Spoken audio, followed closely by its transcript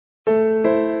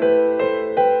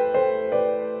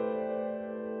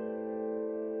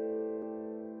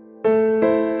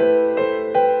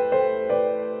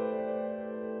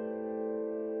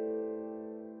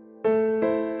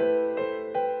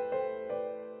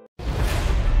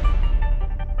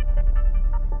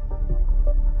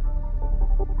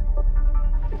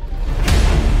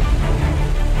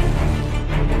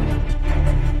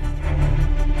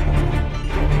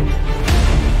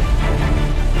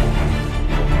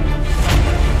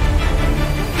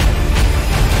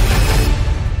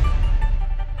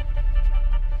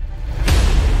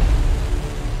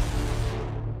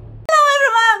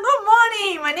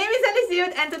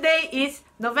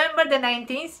the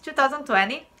 19th,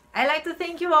 2020. I'd like to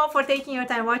thank you all for taking your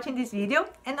time watching this video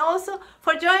and also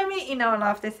for joining me in our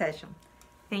laughter session.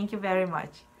 Thank you very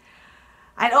much.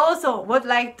 I also would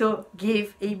like to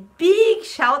give a big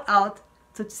shout out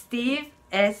to Steve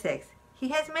Essex. He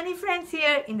has many friends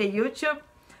here in the YouTube,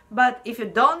 but if you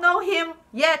don't know him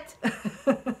yet,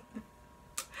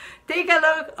 take a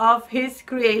look of his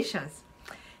creations.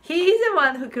 He is the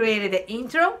one who created the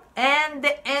intro and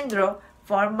the endro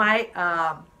for my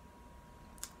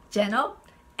channel,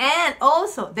 and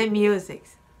also the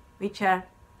musics, which are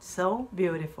so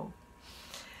beautiful.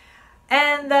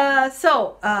 And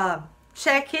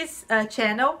check his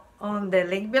channel on the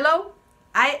link below.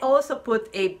 I also put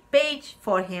a page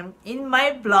for him in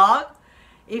my blog.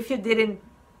 If you didn't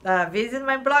visit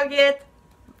my blog yet,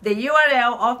 the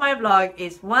URL of my blog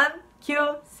is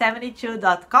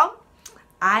 1q72.com.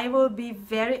 I will be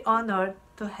very honored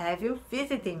to have you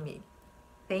visiting me.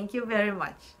 Thank you very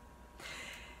much.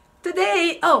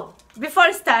 Today,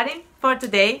 before starting for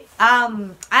today,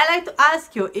 I'd like to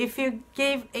ask you if you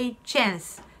gave a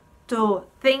chance to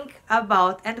think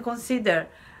about and consider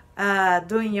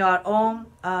doing your own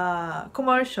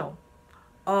commercial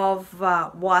of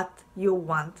what you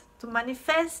want to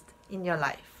manifest in your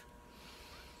life.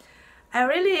 I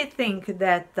really think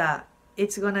that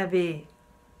it's gonna be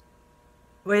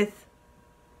with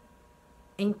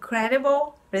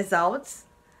incredible results,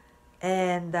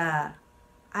 and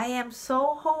I am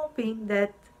so hoping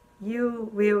that you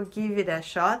will give it a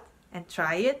shot and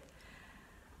try it,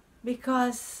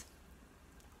 because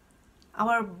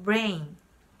our brain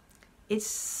is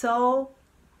so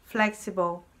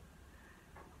flexible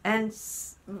and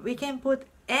we can put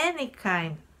any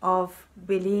kind of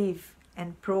belief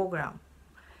and program,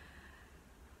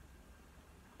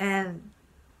 and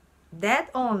that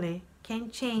only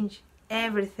can change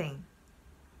everything.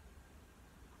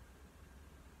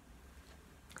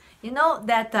 You know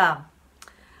that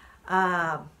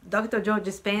Dr. Joe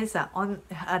Dispenza, on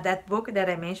that book that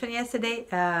I mentioned yesterday,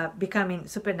 Becoming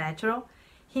Supernatural,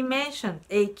 he mentioned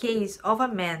a case of a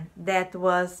man that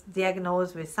was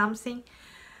diagnosed with something,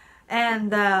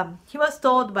 and he was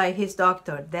told by his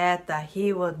doctor that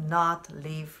he would not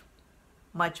live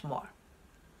much more.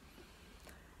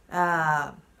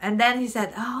 And then he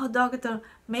said, "Oh, doctor,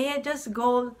 may I just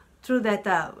go through that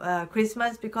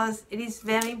Christmas, because it is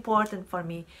very important for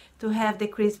me to have the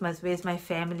Christmas with my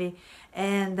family,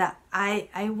 and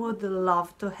I would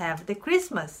love to have the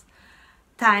Christmas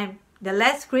time, the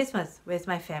last Christmas with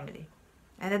my family."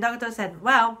 And the doctor said,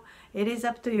 "Well, it is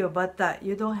up to you, but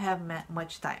you don't have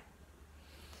much time."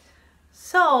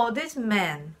 So this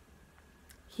man,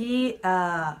 he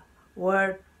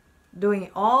were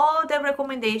doing all the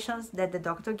recommendations that the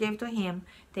doctor gave to him,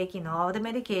 taking all the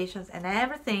medications and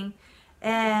everything,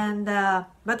 and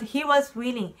but he was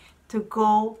willing to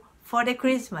go for the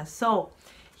Christmas. So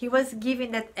he was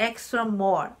giving that extra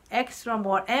more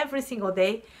every single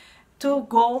day to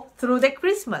go through the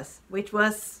Christmas, which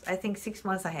was, I think, 6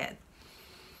 months ahead.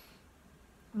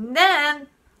 And then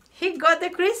he got the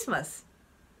Christmas,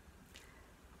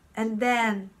 and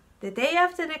then the day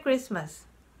after the Christmas,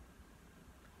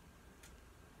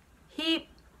 he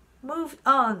moved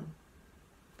on,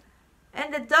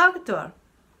 and the doctor,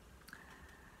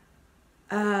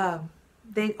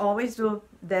 they always do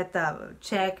that,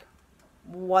 check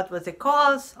what was the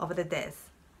cause of the death.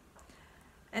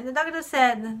 And the doctor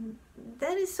said,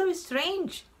 "That is so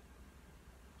strange.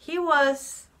 He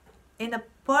was in a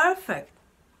perfect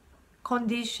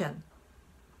condition.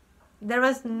 There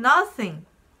was nothing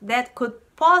that could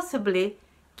possibly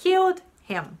kill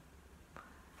him."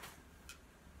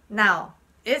 Now,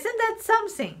 isn't that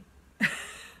something?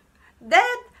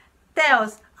 That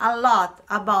tells a lot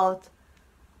about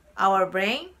our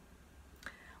brain,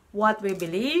 what we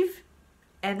believe,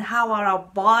 and how our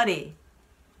body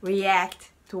reacts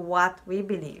to what we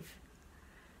believe.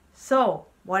 So,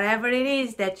 whatever it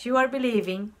is that you are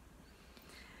believing,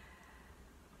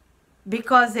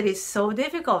 because it is so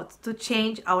difficult to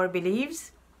change our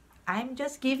beliefs, I'm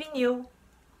just giving you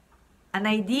an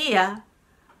idea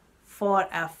for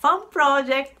a fun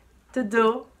project to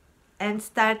do, and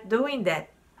start doing that.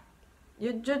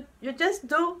 You just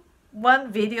do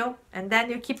one video, and then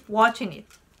you keep watching it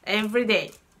every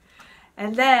day.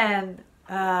 And then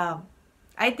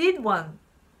I did one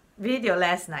video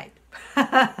last night,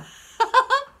 but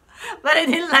I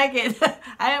didn't like it.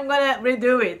 I am gonna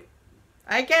redo it.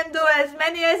 I can do as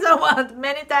many as I want,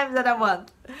 many times that I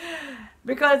want,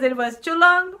 because it was too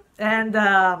long, and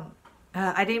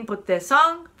I didn't put the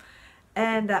song,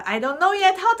 and I don't know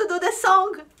yet how to do the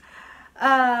song,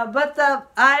 but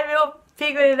I will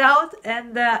figure it out,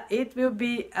 and it will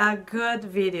be a good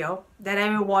video that I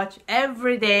will watch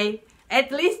every day,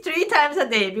 at least 3 times a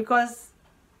day, because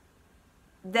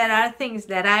there are things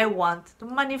that I want to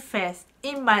manifest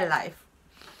in my life.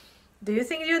 Do you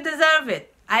think you deserve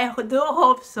it? I do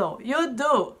hope so. You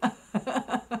do.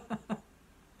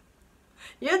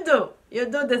 You do. You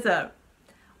do deserve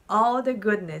all the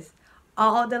goodness,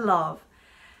 all the love.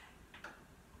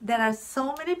 There are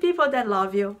so many people that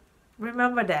love you.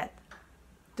 Remember that.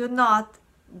 Do not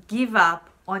give up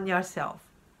on yourself.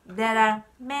 There are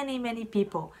many, many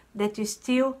people that you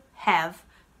still have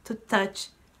to touch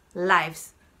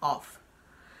lives of.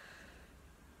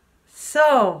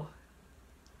 So,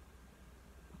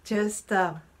 just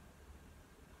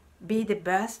be the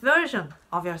best version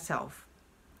of yourself.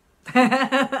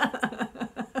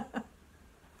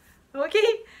 Okay,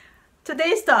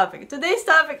 today's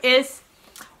topic is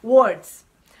words.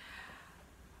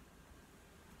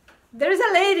 There is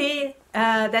a lady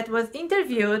that was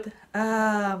interviewed,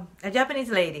 a Japanese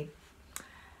lady.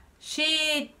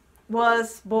 She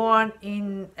was born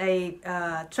in a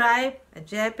tribe, a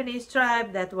Japanese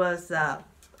tribe that was, how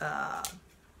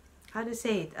do you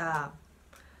say it,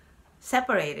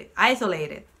 separated,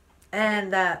 isolated,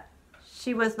 and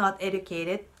she was not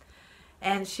educated,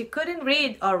 and she couldn't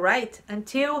read or write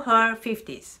until her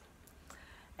 50s.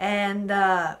 And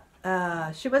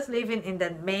she was living in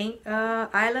the main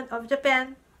island of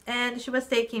Japan, and she was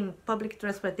taking public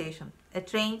transportation, a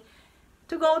train,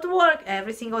 to go to work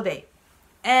every single day.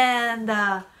 And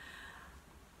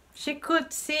she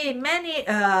could see many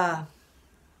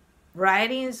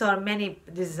writings or many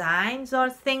designs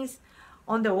or things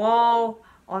on the wall,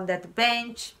 on that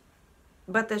bench,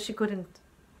 but she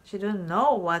didn't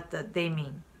know what they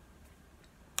mean.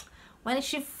 When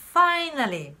she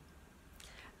finally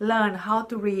learned how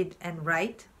to read and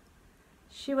write,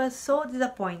 she was so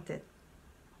disappointed,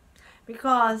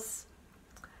 because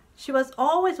she was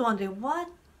always wondering, what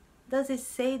does it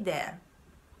say there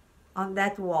on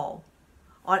that wall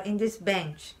or in this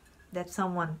bench that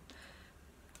someone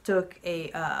took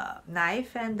a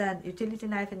knife, and a utility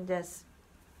knife, and just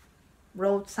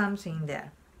wrote something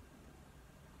there.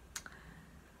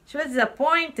 She was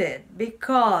disappointed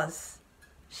because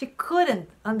she couldn't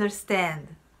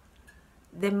understand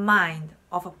the mind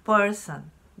of a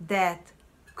person that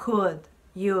could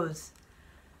use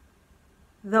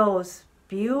those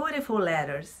beautiful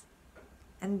letters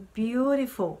and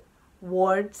beautiful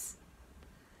words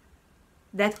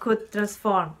that could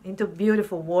transform into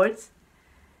beautiful words,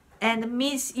 and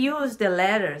misuse the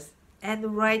letters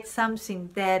and write something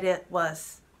that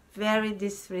was very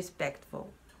disrespectful,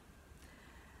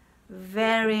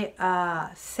 very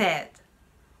sad.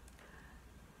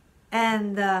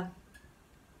 And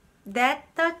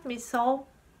that touched me so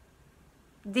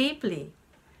deeply.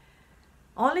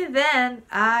 Only then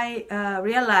I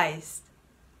realized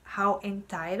how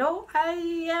entitled I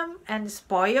am and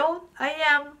spoiled I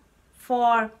am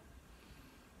for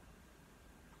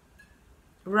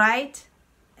write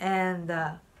and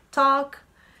talk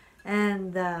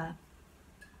and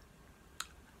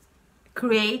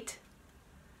create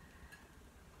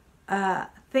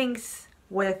things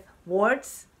with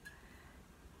words,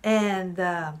 and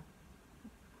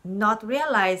not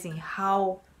realizing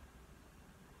how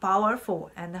powerful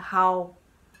and how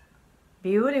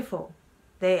beautiful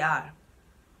they are.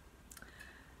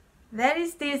 There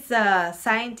is this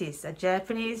scientist, a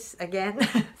Japanese, again,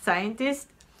 scientist.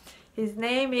 His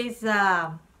name is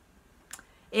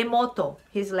Emoto,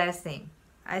 his last name.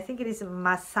 I think it is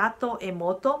Masato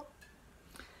Emoto,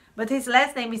 but his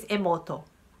last name is Emoto.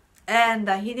 And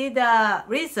he did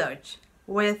research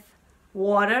with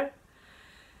water,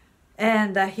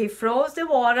 and he froze the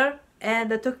water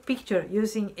and took picture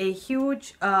using a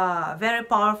huge, very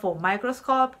powerful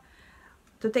microscope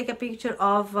to take a picture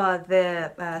of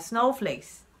the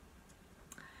snowflakes.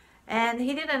 And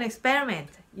he did an experiment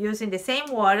using the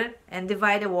same water and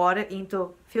divide the water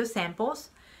into few samples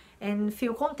and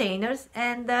few containers,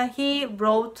 and he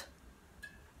wrote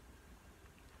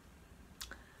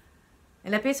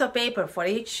in a piece of paper for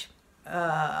each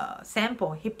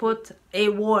sample. He put a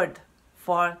word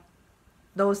for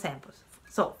those samples.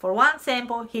 So for one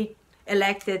sample he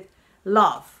elected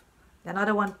love,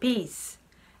 another one peace,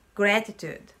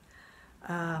 gratitude,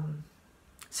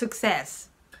 success,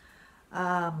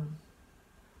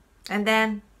 and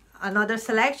then another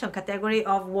selection category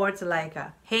of words like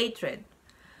hatred,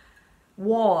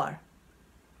 war,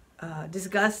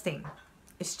 disgusting,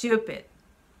 stupid.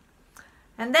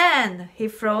 And then he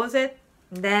froze it.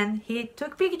 Then he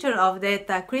took picture of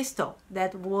that crystal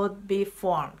that would be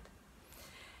formed.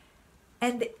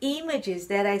 And the images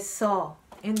that I saw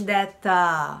in that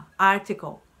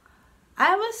article.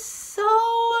 I was so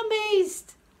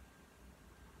amazed.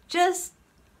 Just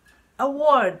a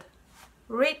word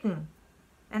written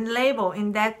and labeled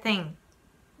in that thing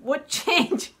would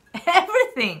change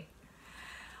everything.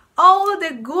 All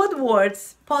the good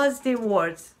words, positive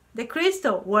words, the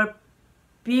crystal were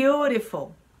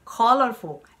beautiful,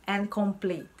 colorful, and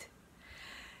complete.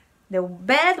 The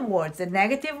bad words, the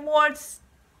negative words,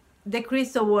 the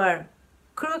crystal were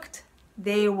crooked,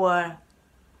 they were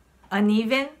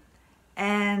uneven,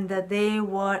 and they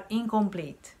were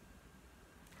incomplete.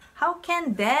 How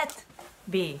can that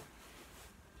be?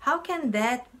 How can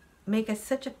that make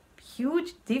such a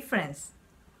huge difference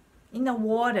in the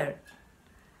water?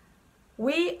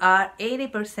 We are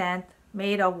 80%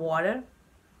 made of water,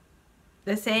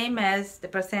 the same as the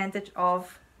percentage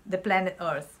of the planet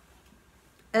Earth.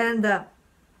 And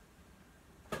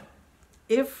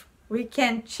if we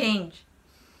can change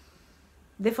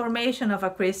the formation of a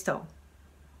crystal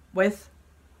with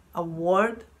a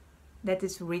word that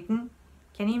is written,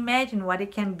 can you imagine what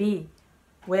it can be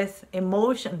with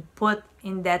emotion put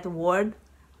in that word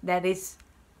that is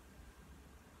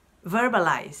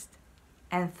verbalized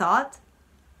and thought?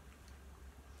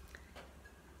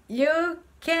 You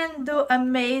can do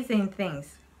amazing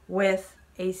things with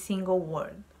a single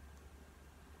word.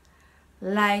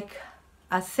 Like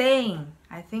a saying,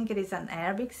 I think it is an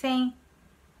Arabic saying,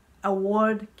 a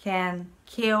word can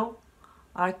kill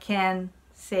or can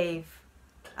save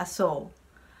a soul.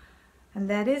 And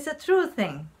that is a true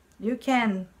thing. You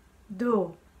can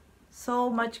do so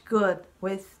much good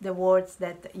with the words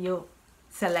that you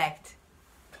select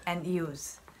and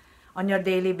use on your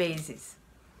daily basis.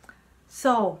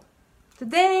 So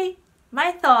today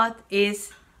my thought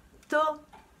is to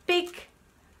pick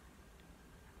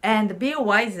and be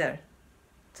wiser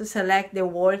to select the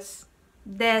words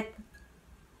that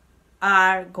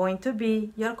are going to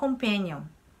be your companion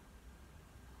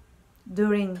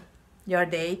during your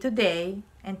day today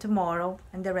and tomorrow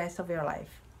and the rest of your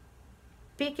life.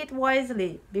 Pick it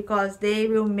wisely because they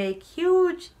will make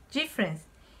huge difference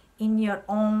in your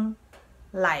own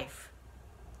life.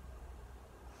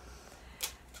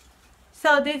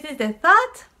 So this is the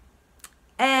thought,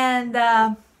 and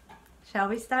shall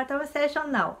we start our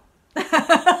session now?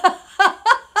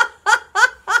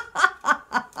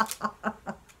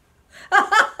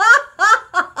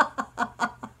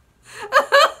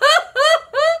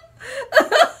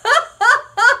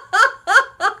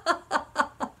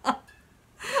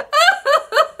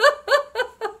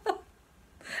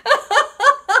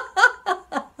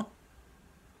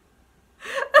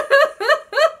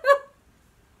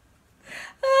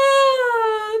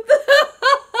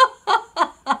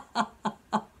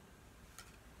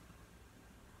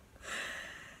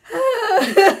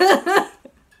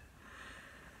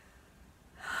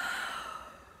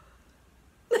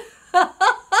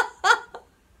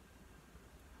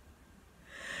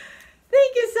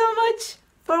 Thank you so much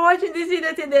for watching this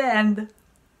video to the end.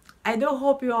 I do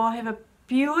hope you all have a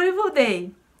beautiful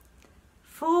day,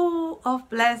 full of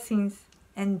blessings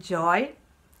and joy,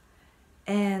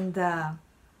 and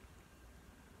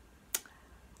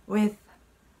with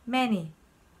many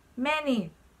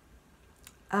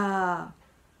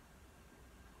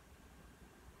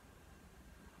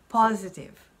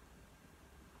positive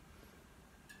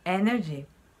energy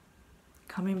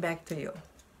coming back to you.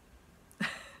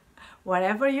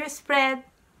 Whatever you spread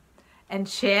and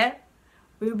share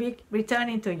will be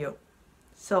returning to you.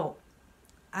 So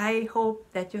I hope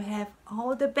that you have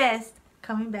all the best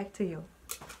coming back to you.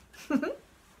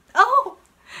 Oh,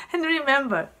 and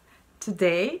remember,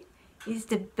 today is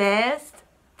the best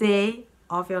day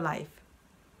of your life.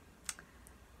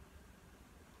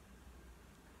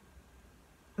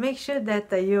 Make sure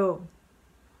that you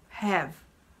have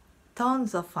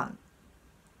tons of fun.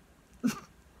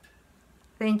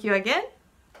 Thank you again,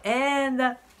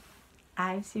 and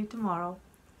I'll see you tomorrow.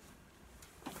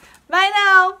 Bye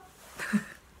now!